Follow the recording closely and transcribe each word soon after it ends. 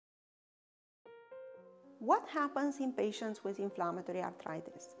What happens in patients with inflammatory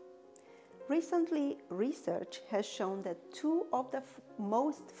arthritis? Recently, research has shown that two of the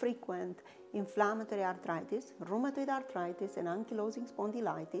most frequent inflammatory arthritis, rheumatoid arthritis and ankylosing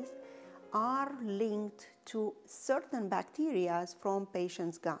spondylitis, are linked to certain bacteria from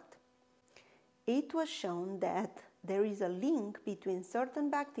patients' gut. It was shown that there is a link between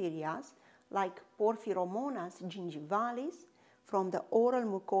certain bacteria like Porphyromonas gingivalis from the oral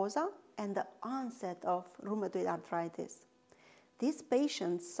mucosa and the onset of rheumatoid arthritis. These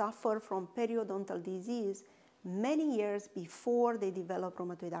patients suffer from periodontal disease many years before they develop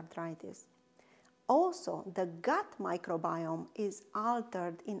rheumatoid arthritis. Also, the gut microbiome is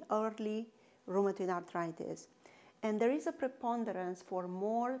altered in early rheumatoid arthritis, and there is a preponderance for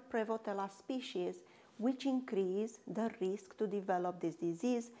more Prevotella species, which increase the risk to develop this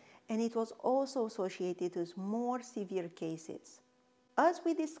disease, and it was also associated with more severe cases. As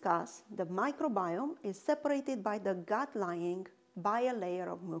we discussed, the microbiome is separated by the gut lining by a layer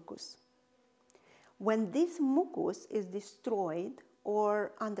of mucus. When this mucus is destroyed,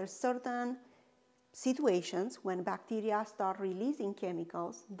 or under certain situations when bacteria start releasing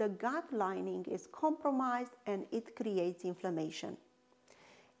chemicals, the gut lining is compromised and it creates inflammation.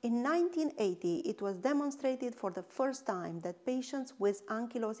 In 1980, it was demonstrated for the first time that patients with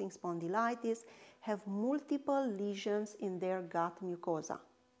ankylosing spondylitis have multiple lesions in their gut mucosa.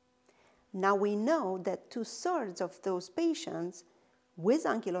 Now we know that 2/3 of those patients with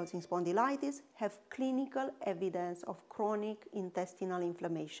ankylosing spondylitis have clinical evidence of chronic intestinal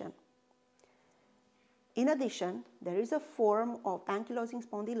inflammation. In addition, there is a form of ankylosing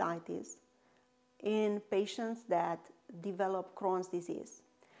spondylitis in patients that develop Crohn's disease.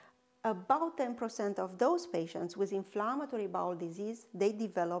 About 10% of those patients with inflammatory bowel disease, they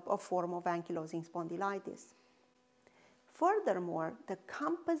develop a form of ankylosing spondylitis. Furthermore, the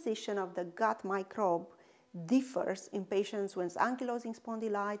composition of the gut microbe differs in patients with ankylosing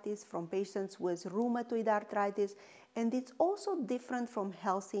spondylitis from patients with rheumatoid arthritis, and it's also different from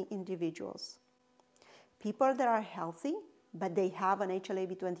healthy individuals. People that are healthy, but they have an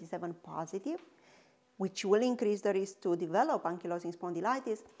HLA-B27 positive, which will increase the risk to develop ankylosing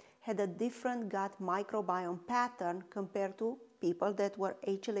spondylitis, had a different gut microbiome pattern compared to people that were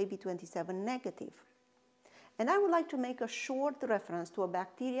HLA-B27 negative. And I would like to make a short reference to a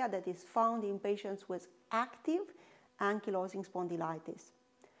bacteria that is found in patients with active ankylosing spondylitis.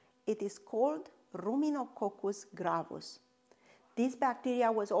 It is called Ruminococcus gravus. This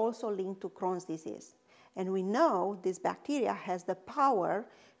bacteria was also linked to Crohn's disease. And we know this bacteria has the power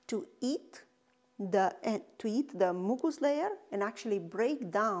to eat the mucus layer and actually break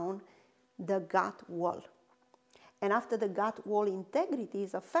down the gut wall. And after the gut wall integrity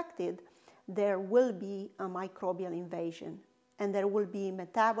is affected, there will be a microbial invasion, and there will be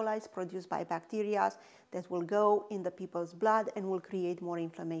metabolites produced by bacteria that will go in the people's blood and will create more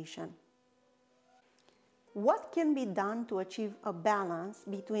inflammation. What can be done to achieve a balance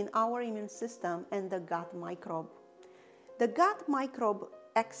between our immune system and the gut microbe? The gut microbe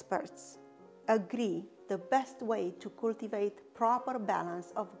experts agree the best way to cultivate proper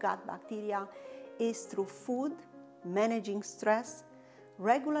balance of gut bacteria is through food, managing stress,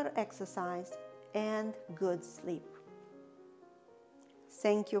 regular exercise, and good sleep.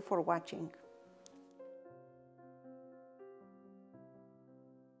 Thank you for watching.